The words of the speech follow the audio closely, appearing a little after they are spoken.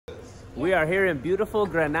We are here in beautiful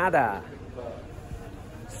Granada,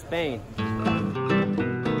 Spain.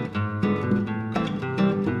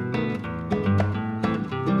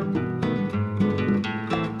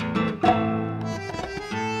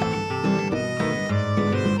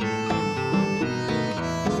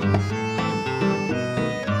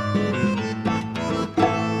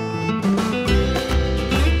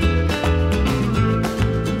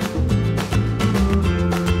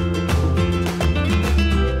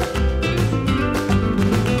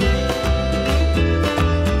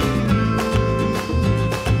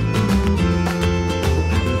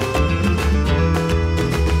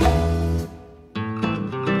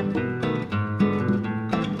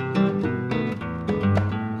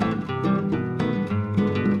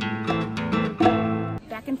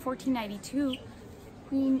 In 1492,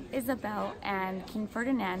 Queen Isabel and King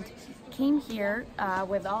Ferdinand came here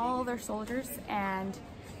with all their soldiers, and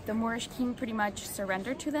the Moorish king pretty much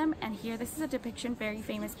surrendered to them. And here, this is a depiction, very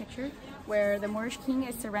famous picture, where the Moorish king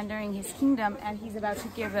is surrendering his kingdom and he's about to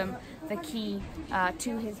give them the key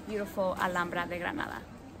to his beautiful Alhambra de Granada.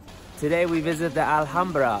 Today we visit the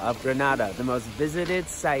Alhambra of Granada, the most visited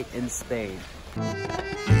site in Spain.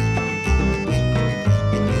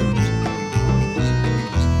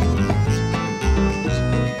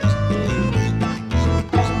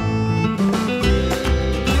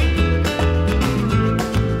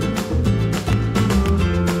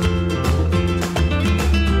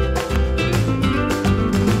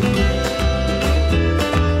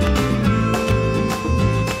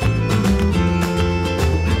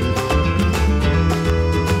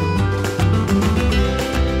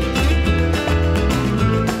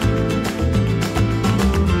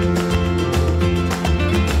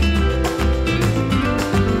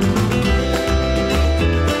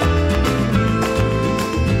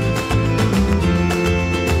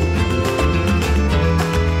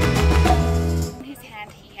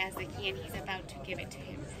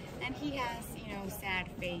 Sad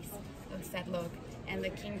face, a sad look, and the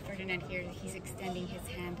King Ferdinand here, he's extending his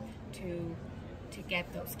hand to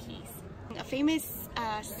get those keys. A famous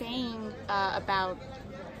saying about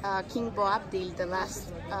King Boabdil, the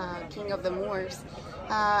last king of the Moors,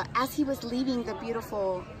 as he was leaving the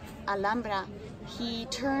beautiful Alhambra, he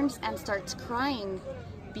turns and starts crying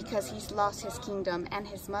because he's lost his kingdom, and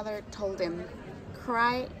his mother told him,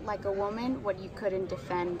 "Cry like a woman what you couldn't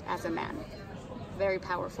defend as a man." Very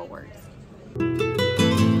powerful words.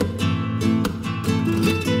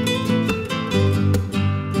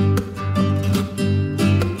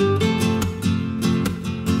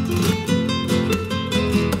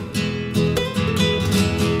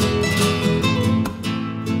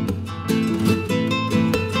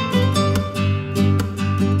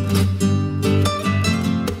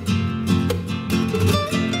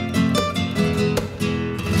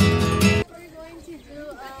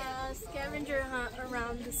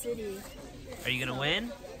 Around the city. Are you gonna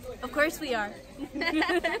win? Of course we are.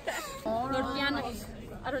 Lorpianos.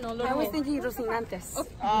 I don't know. I was thinking Rocinantes.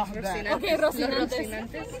 Rocinantes. Okay, Rocinantes.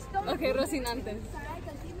 Okay, Rocinantes.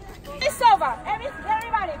 It's over.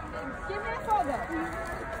 Everybody, give me a photo.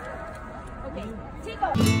 Okay, Chico.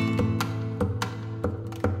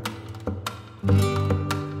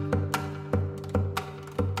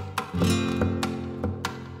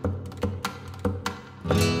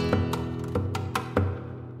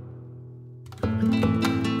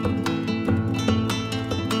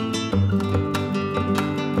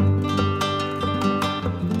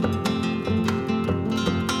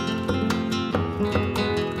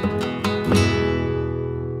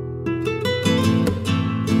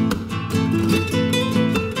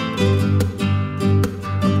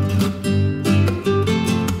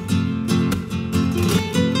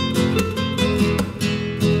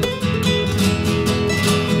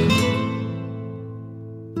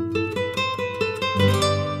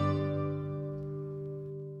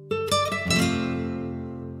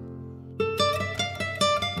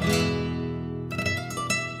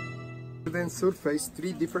 Then surface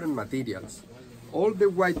three different materials. All the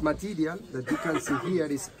white material that you can see here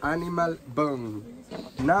is animal bone.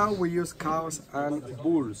 Now we use cows and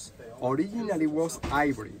bulls. Originally was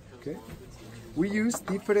ivory. Okay? We use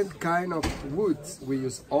different kind of woods. We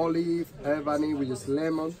use olive, ebony, we use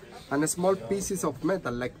lemon, and small pieces of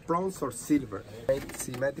metal like bronze or silver.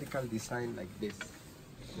 Symmetrical design like this.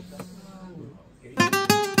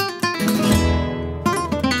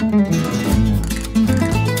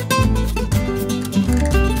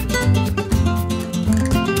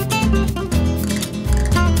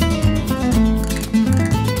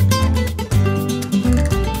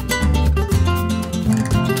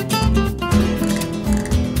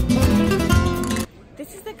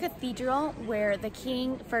 cathedral where the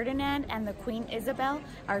King Ferdinand and the Queen Isabel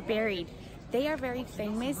are buried. They are very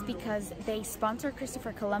famous because they sponsored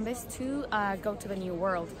Christopher Columbus to go to the New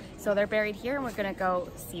World. So they're buried here and we're gonna go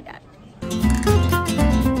see that.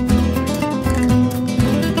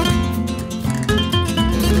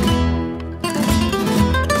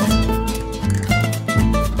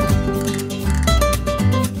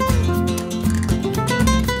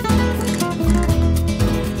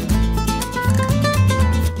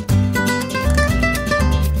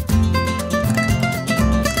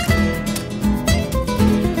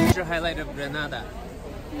 Highlight of Granada.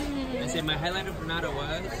 I said my highlight of Granada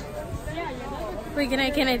was... Wait, can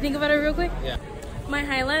I think about it real quick? Yeah. My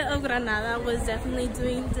highlight of Granada was definitely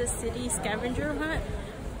doing the city scavenger hunt,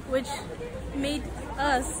 which made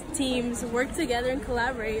us teams work together and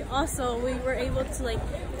collaborate. Also, we were able to like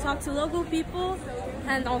talk to local people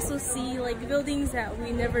and also see like buildings that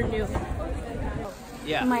we never knew.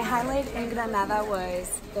 Yeah. My highlight in Granada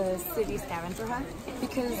was the city scavenger hunt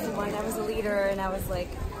because one, I was a leader and I was like,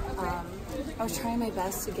 I was trying my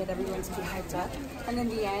best to get everyone to be hyped up, and in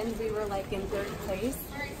the end we were like in 3rd place,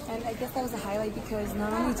 and I guess that was a highlight because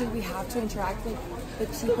not only did we have to interact with the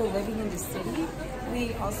people living in the city,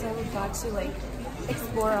 we also got to like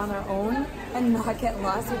explore on our own and not get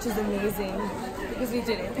lost, which is amazing because we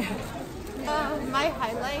didn't. My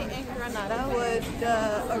highlight in Granada was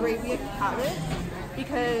the Arabian Palace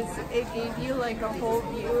because it gave you like a whole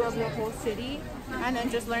view of the whole city, and then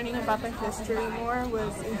just learning about the history more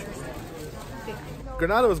was interesting.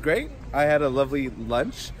 Granada was great. I had a lovely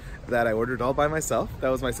lunch that I ordered all by myself. That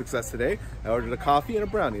was my success today. I ordered a coffee and a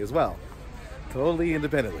brownie as well. Totally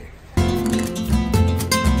independently.